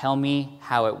and tell me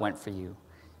how it went for you.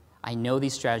 I know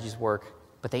these strategies work,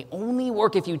 but they only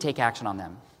work if you take action on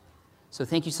them. So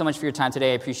thank you so much for your time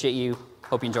today. I appreciate you.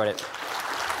 Hope you enjoyed it.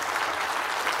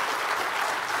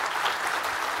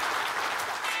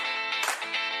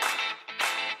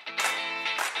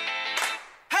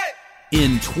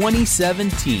 In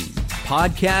 2017,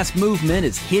 Podcast Movement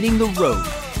is hitting the road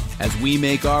as we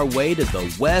make our way to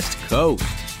the West Coast.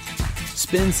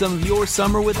 Spend some of your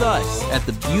summer with us at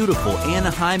the beautiful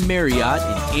Anaheim Marriott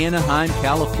in Anaheim,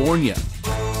 California.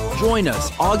 Join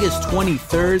us August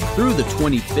 23rd through the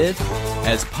 25th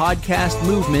as Podcast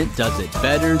Movement does it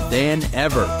better than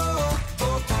ever.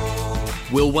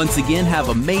 We'll once again have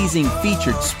amazing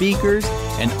featured speakers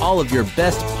and all of your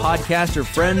best podcaster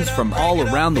friends from all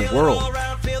around the world.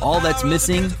 All that's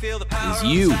missing is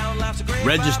you.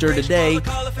 Register today,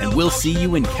 and we'll see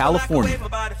you in California.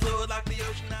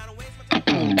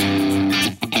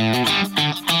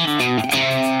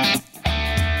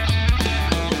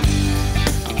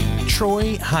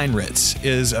 Troy Heinritz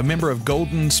is a member of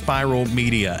Golden Spiral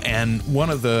Media and one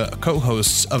of the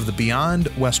co-hosts of the Beyond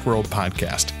Westworld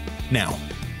podcast. Now,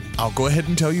 I'll go ahead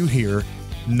and tell you here,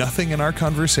 nothing in our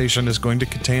conversation is going to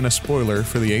contain a spoiler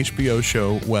for the HBO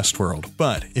show Westworld.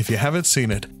 But if you haven't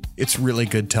seen it, it's really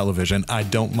good television. I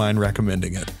don't mind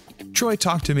recommending it. Troy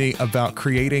talked to me about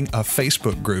creating a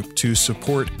Facebook group to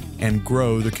support and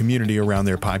grow the community around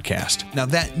their podcast. Now,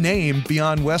 that name,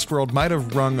 Beyond Westworld, might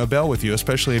have rung a bell with you,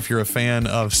 especially if you're a fan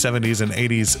of 70s and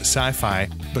 80s sci-fi,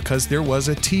 because there was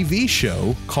a TV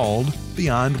show called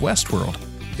Beyond Westworld.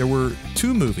 There were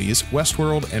 2 movies,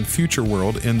 Westworld and Future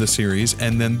World, in the series,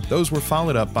 and then those were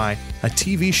followed up by a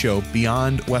TV show,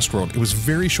 Beyond Westworld. It was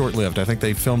very short-lived. I think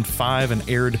they filmed 5 and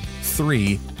aired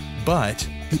 3, but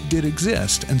it did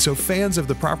exist. And so fans of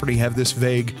the property have this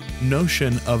vague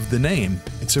notion of the name.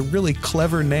 It's a really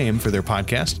clever name for their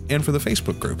podcast and for the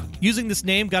Facebook group. Using this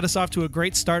name got us off to a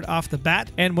great start off the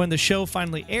bat, and when the show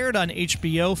finally aired on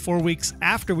HBO 4 weeks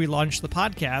after we launched the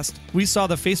podcast, we saw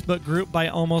the Facebook group by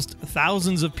almost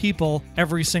thousands of people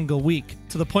every single week,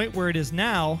 to the point where it is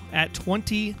now at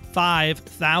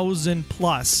 25,000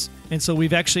 plus. And so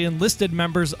we've actually enlisted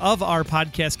members of our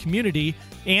podcast community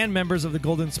and members of the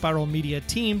Golden Spiral Media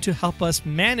team to help us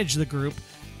manage the group.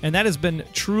 And that has been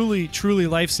truly, truly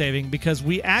life-saving, because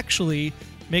we actually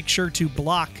make sure to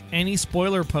block any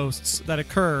spoiler posts that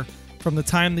occur from the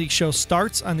time the show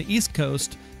starts on the East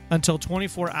Coast until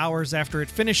 24 hours after it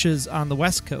finishes on the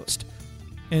West Coast.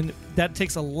 And that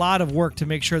takes a lot of work to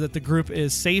make sure that the group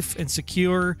is safe and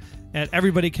secure, and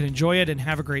everybody can enjoy it and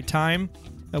have a great time.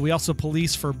 We also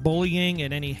police for bullying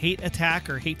and any hate attack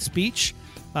or hate speech.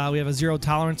 We have a zero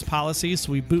tolerance policy, so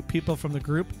we boot people from the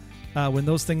group when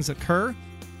those things occur.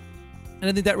 And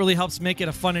I think that really helps make it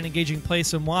a fun and engaging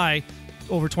place, and why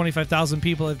over 25,000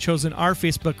 people have chosen our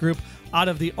Facebook group out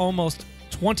of the almost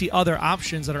 20 other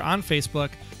options that are on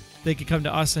Facebook. They can come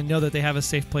to us and know that they have a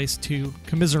safe place to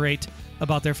commiserate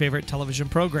about their favorite television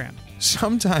program.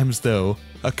 Sometimes, though,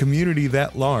 a community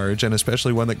that large, and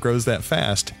especially one that grows that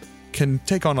fast, can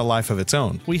take on a life of its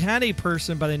own. We had a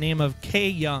person by the name of Kay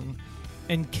Young,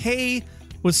 and Kay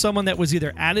was someone that was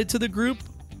either added to the group,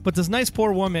 but this nice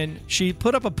poor woman, she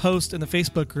put up a post in the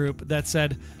Facebook group that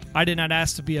said, "I did not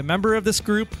ask to be a member of this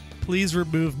group. Please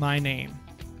remove my name."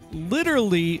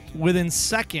 Literally within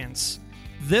seconds,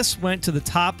 this went to the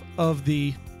top of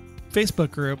the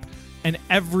Facebook group, and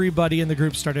everybody in the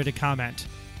group started to comment.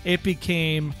 It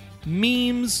became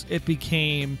memes, it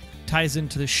became ties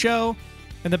into the show.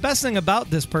 And the best thing about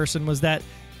this person was that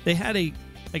they had I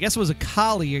guess it was a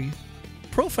collie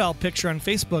profile picture on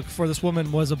Facebook for this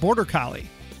woman was a border collie.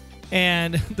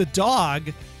 And the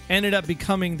dog ended up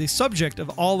becoming the subject of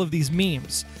all of these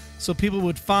memes. So people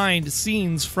would find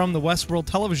scenes from the Westworld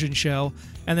television show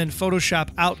and then Photoshop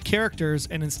out characters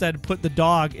and instead put the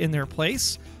dog in their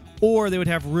place. Or they would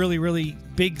have really, really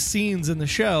big scenes in the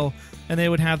show and they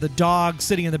would have the dog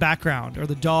sitting in the background, or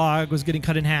the dog was getting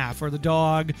cut in half, or the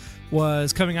dog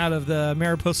was coming out of the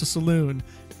Mariposa Saloon.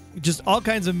 Just all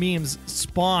kinds of memes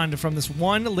spawned from this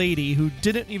one lady who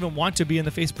didn't even want to be in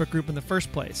the Facebook group in the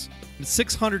first place.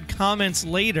 600 comments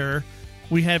later,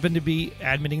 we happened to be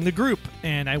admitting the group,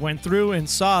 and I went through and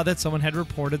saw that someone had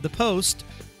reported the post,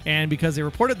 and because they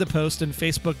reported the post and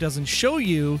Facebook doesn't show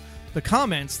you the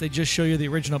comments, they just show you the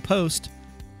original post,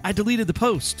 I deleted the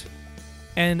post.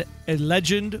 And a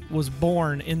legend was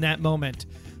born in that moment,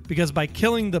 because by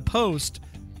killing the post,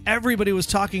 everybody was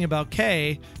talking about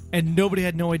Kay, and nobody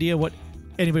had no idea what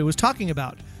anybody was talking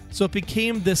about. So it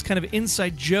became this kind of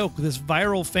inside joke, this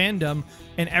viral fandom,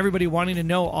 and everybody wanting to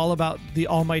know all about the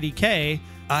almighty Kay.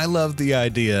 I love the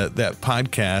idea that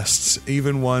podcasts,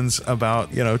 even ones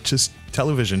about, just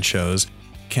television shows,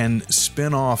 can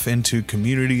spin off into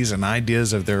communities and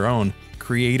ideas of their own,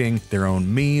 creating their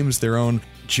own memes, their own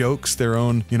jokes, their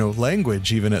own,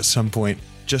 language, even at some point,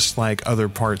 just like other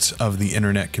parts of the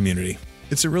internet community.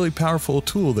 It's a really powerful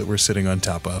tool that we're sitting on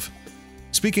top of.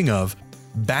 Speaking of,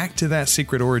 back to that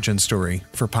secret origin story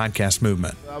for Podcast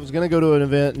Movement. I was going to go to an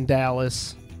event in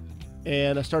Dallas,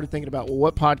 and I started thinking about,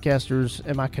 what podcasters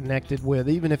am I connected with?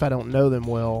 Even if I don't know them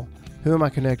well, who am I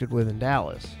connected with in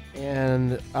Dallas?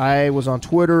 And I was on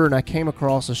Twitter, and I came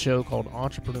across a show called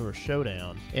Entrepreneur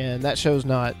Showdown. And that show's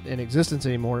not in existence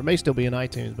anymore. It may still be in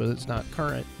iTunes, but it's not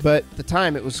current. But at the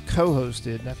time, it was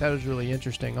co-hosted, and I thought it was really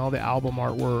interesting. All the album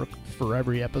artwork for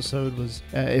every episode was,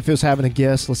 if it was having a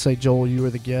guest, let's say, Joel, you were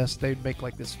the guest, they'd make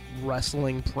like this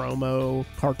wrestling promo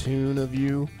cartoon of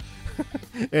you.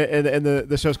 and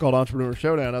the show's called Entrepreneur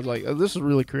Showdown. I was like, oh, this is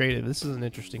really creative. This is an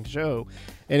interesting show.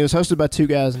 And it was hosted by two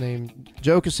guys named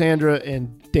Joe Cassandra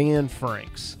and Dan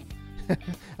Franks.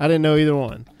 I didn't know either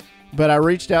one. But I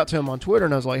reached out to him on Twitter,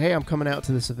 and I was like, hey, I'm coming out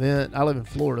to this event. I live in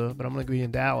Florida, but I'm going to be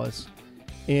in Dallas.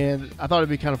 And I thought it'd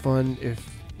be kind of fun if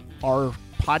our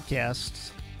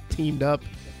podcasts teamed up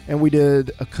and we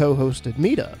did a co-hosted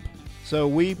meetup. So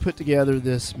we put together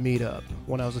this meetup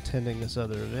when I was attending this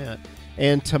other event.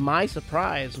 And to my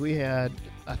surprise, we had,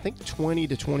 I think, 20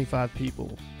 to 25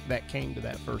 people that came to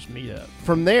that first meetup.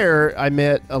 From there, I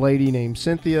met a lady named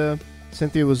Cynthia.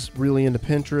 Cynthia was really into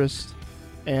Pinterest.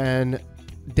 And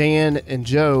Dan and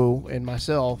Joe and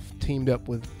myself teamed up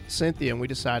with Cynthia, and we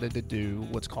decided to do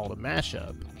what's called a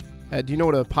mashup. Do you know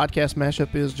what a podcast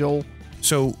mashup is, Joel?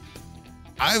 So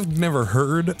I've never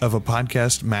heard of a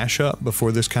podcast mashup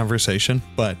before this conversation,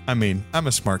 but I'm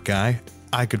a smart guy.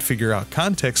 I could figure out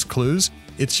context clues.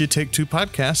 It's you take two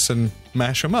podcasts and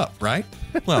mash them up, right?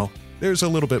 Well, there's a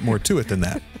little bit more to it than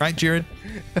that. Right, Jared?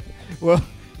 Well,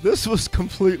 this was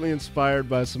completely inspired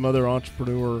by some other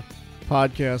entrepreneur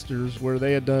podcasters where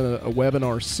they had done a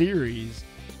webinar series,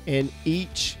 and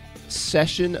each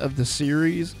session of the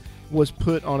series was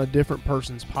put on a different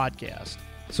person's podcast.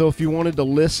 So if you wanted to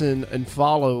listen and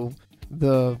follow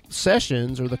the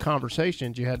sessions or the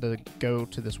conversations, you had to go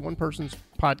to this one person's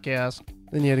podcast,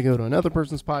 then you had to go to another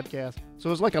person's podcast. So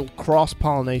it was like a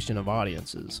cross-pollination of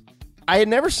audiences. I had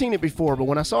never seen it before, but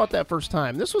when I saw it that first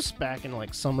time, this was back in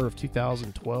like summer of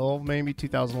 2012, maybe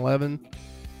 2011.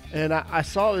 And I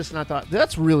saw this and I thought,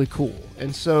 that's really cool.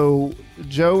 And so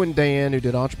Joe and Dan, who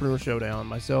did Entrepreneur Showdown,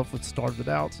 myself, that started it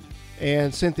out,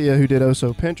 and Cynthia, who did Oh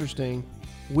So Pinteresting,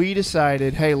 we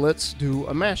decided, hey, let's do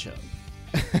a mashup.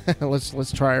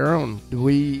 let's try our own.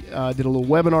 We did a little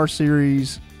webinar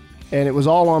series, and it was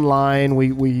all online.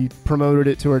 We promoted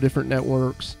it to our different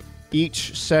networks.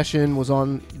 Each session was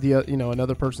on the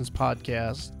another person's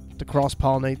podcast to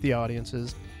cross-pollinate the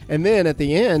audiences. And then at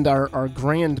the end, our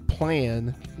grand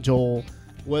plan, Joel,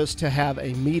 was to have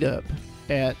a meetup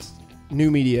at New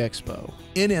Media Expo.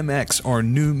 NMX, or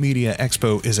New Media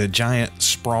Expo, is a giant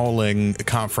sprawling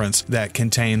conference that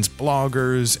contains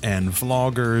bloggers and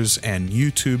vloggers and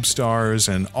YouTube stars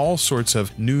and all sorts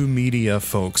of new media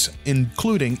folks,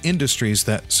 including industries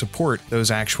that support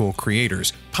those actual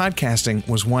creators. Podcasting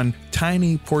was one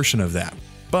tiny portion of that.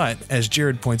 But as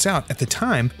Jared points out, at the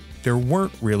time, there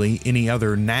weren't really any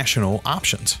other national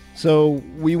options. So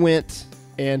we went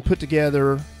and put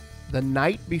together the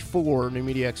night before New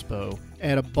Media Expo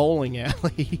at a bowling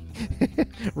alley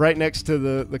right next to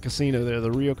the casino there,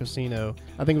 the Rio Casino.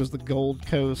 I think it was the Gold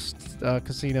Coast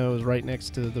Casino is right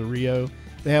next to the Rio.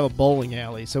 They have a bowling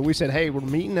alley. So we said, hey, we're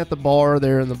meeting at the bar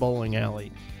there in the bowling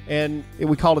alley. And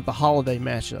we called it the Holiday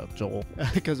Mashup, Joel,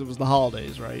 because it was the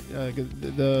holidays, right?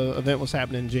 The event was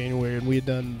happening in January, and we had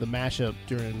done the mashup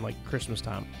during, like, Christmas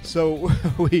time. So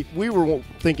we were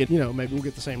thinking, maybe we'll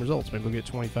get the same results. Maybe we'll get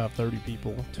 25, 30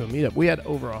 people to a meetup. We had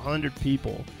over 100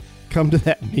 people come to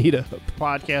that meetup,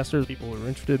 podcasters, people who were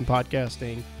interested in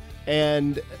podcasting.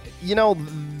 And,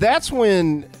 that's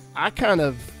when I kind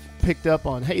of picked up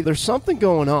on, hey, there's something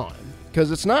going on, because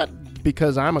it's not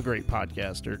because I'm a great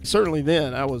podcaster. Certainly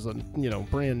then I was a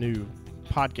brand new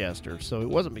podcaster, so it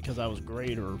wasn't because I was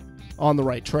great or on the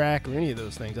right track or any of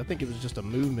those things. I think it was just a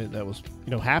movement that was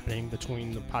happening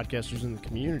between the podcasters in the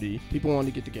community. People wanted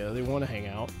to get together, they wanted to hang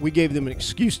out. We gave them an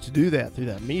excuse to do that through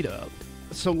that meetup.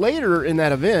 So later in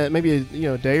that event, maybe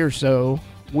a day or so,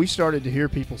 we started to hear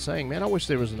people saying, man, I wish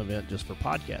there was an event just for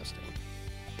podcasting.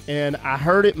 And I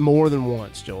heard it more than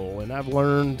once, Joel, and I've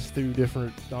learned through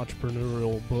different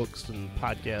entrepreneurial books and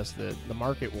podcasts that the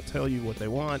market will tell you what they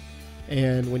want.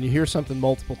 And when you hear something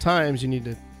multiple times, you need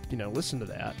to, listen to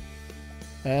that.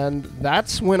 And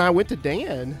that's when I went to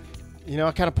Dan.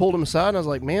 I kind of pulled him aside and I was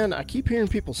like, man, I keep hearing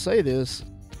people say this.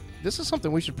 This is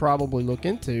something we should probably look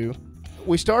into.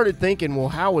 We started thinking, well,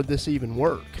 how would this even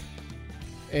work?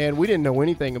 And we didn't know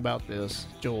anything about this,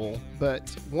 Joel, but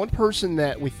one person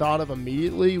that we thought of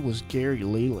immediately was Gary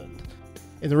Leland.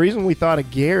 And the reason we thought of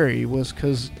Gary was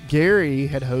because Gary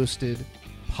had hosted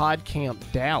PodCamp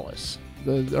Dallas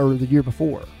the year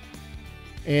before.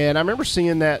 And I remember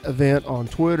seeing that event on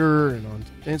Twitter and on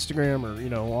Instagram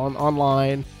or,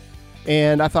 online.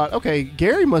 And I thought, okay,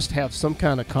 Gary must have some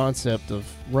kind of concept of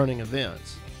running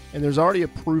events. And there's already a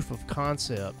proof of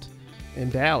concept in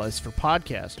Dallas for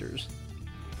podcasters.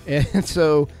 And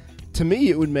so, to me,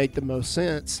 it would make the most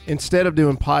sense. Instead of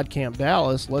doing PodCamp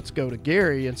Dallas, let's go to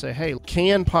Gary and say, hey,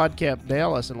 can PodCamp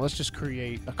Dallas, and let's just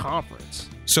create a conference.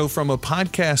 So from a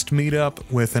podcast meetup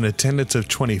with an attendance of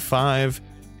 25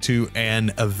 to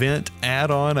an event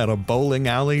add-on at a bowling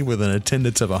alley with an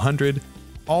attendance of 100,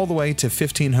 all the way to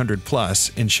 1,500 plus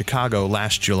in Chicago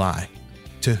last July,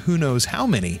 to who knows how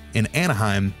many in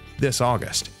Anaheim this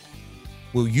August.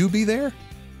 Will you be there?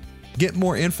 Get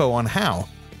more info on how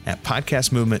at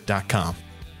podcastmovement.com.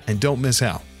 And don't miss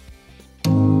out.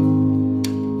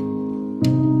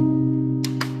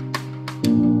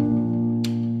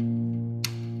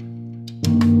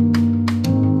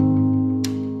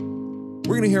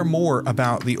 We're going to hear more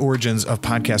about the origins of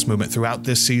Podcast Movement throughout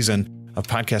this season of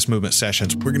Podcast Movement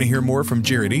Sessions. We're going to hear more from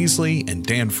Jared Easley and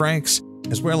Dan Franks,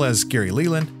 as well as Gary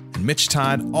Leland and Mitch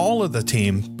Todd, all of the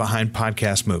team behind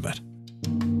Podcast Movement.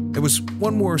 There was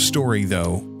one more story,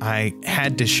 though, I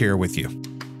had to share with you.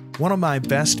 One of my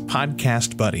best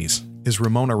podcast buddies is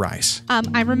Ramona Rice.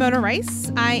 I'm Ramona Rice.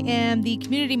 I am the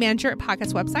community manager at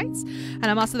Podcast Websites, and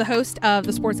I'm also the host of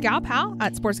the Sports Gal Pal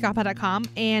at sportsgalpal.com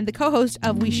and the co-host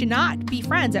of We Should Not Be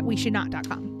Friends at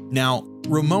weshouldnot.com. Now,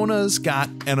 Ramona's got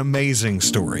an amazing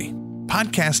story.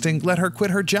 Podcasting let her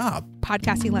quit her job.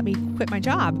 Podcasting let me quit my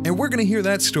job. And we're going to hear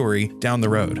that story down the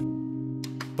road.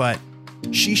 But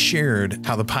she shared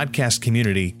how the podcast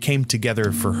community came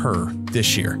together for her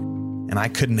this year, and I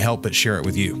couldn't help but share it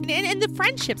with you. And the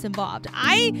friendships involved.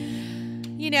 I've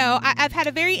had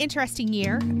a very interesting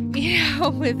year,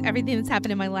 with everything that's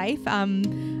happened in my life.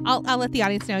 I'll let the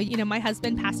audience know, my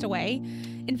husband passed away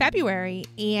in February,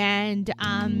 and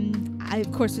I,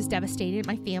 of course, was devastated.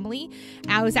 My family.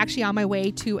 I was actually on my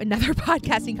way to another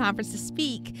podcasting conference to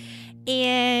speak.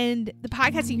 And the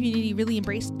podcasting community really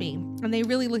embraced me, and they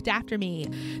really looked after me.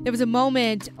 There was a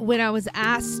moment when I was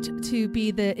asked to be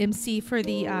the MC for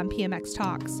the PMX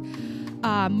Talks.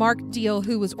 Mark Deal,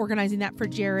 who was organizing that for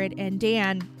Jared and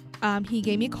Dan, he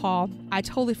gave me a call. I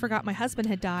totally forgot my husband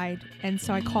had died, and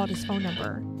so I called his phone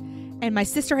number. And my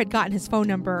sister had gotten his phone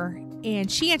number, and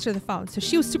she answered the phone. So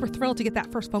she was super thrilled to get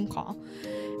that first phone call.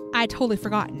 I had totally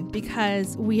forgotten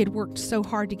because we had worked so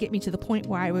hard to get me to the point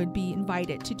where I would be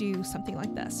invited to do something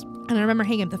like this. And I remember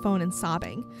hanging up the phone and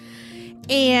sobbing.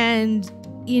 And,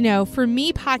 for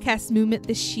me, Podcast Movement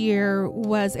this year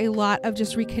was a lot of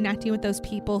just reconnecting with those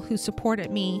people who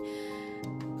supported me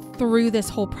through this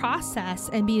whole process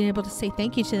and being able to say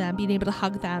thank you to them, being able to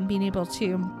hug them, being able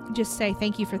to just say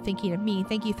thank you for thinking of me,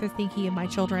 thank you for thinking of my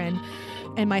children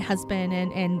and my husband,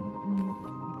 and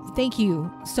thank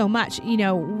you so much.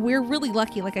 We're really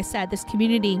lucky, like I said, this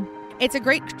community. It's a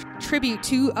great tribute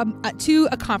to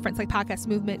a conference like Podcast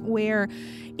Movement where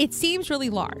it seems really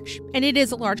large, and it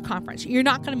is a large conference. You're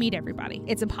not going to meet everybody.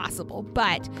 It's impossible.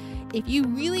 But if you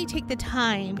really take the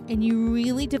time and you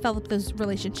really develop those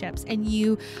relationships and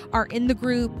you are in the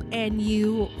group and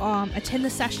you attend the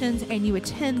sessions and you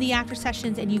attend the after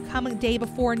sessions and you come a day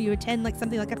before and you attend like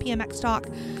something like a PMX talk,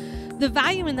 the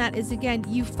value in that is, again,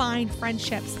 you find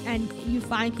friendships and you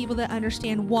find people that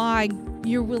understand why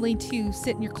you're willing to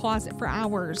sit in your closet for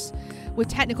hours with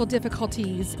technical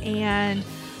difficulties and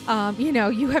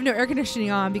you have no air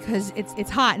conditioning on because it's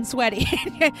hot and sweaty,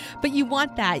 but you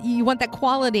want that. You want that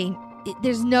quality.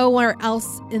 There's nowhere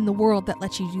else in the world that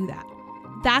lets you do that.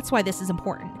 That's why this is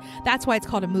important. That's why it's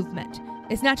called a movement.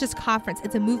 It's not just a conference,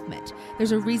 it's a movement.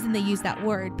 There's a reason they use that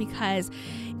word because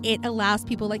it allows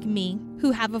people like me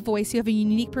who have a voice, who have a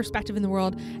unique perspective in the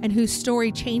world, and whose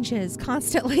story changes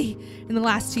constantly in the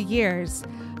last 2 years.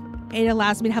 It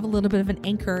allows me to have a little bit of an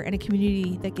anchor and a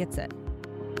community that gets it.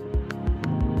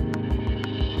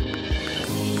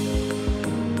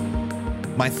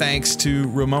 My thanks to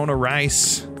Ramona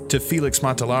Rice, to Felix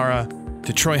Montalara,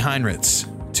 to Troy Heinrichs,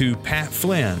 to Pat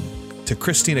Flynn, to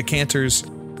Christina Cantors,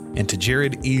 and to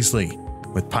Jared Easley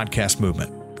with Podcast Movement.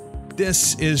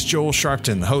 This is Joel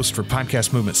Sharpton, the host for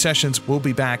Podcast Movement Sessions. We'll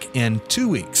be back in 2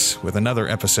 weeks with another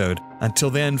episode. Until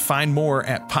then, find more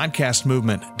at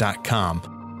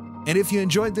podcastmovement.com. And if you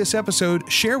enjoyed this episode,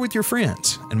 share with your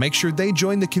friends and make sure they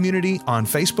join the community on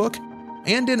Facebook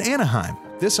and in Anaheim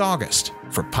this August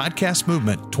for Podcast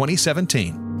Movement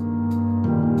 2017.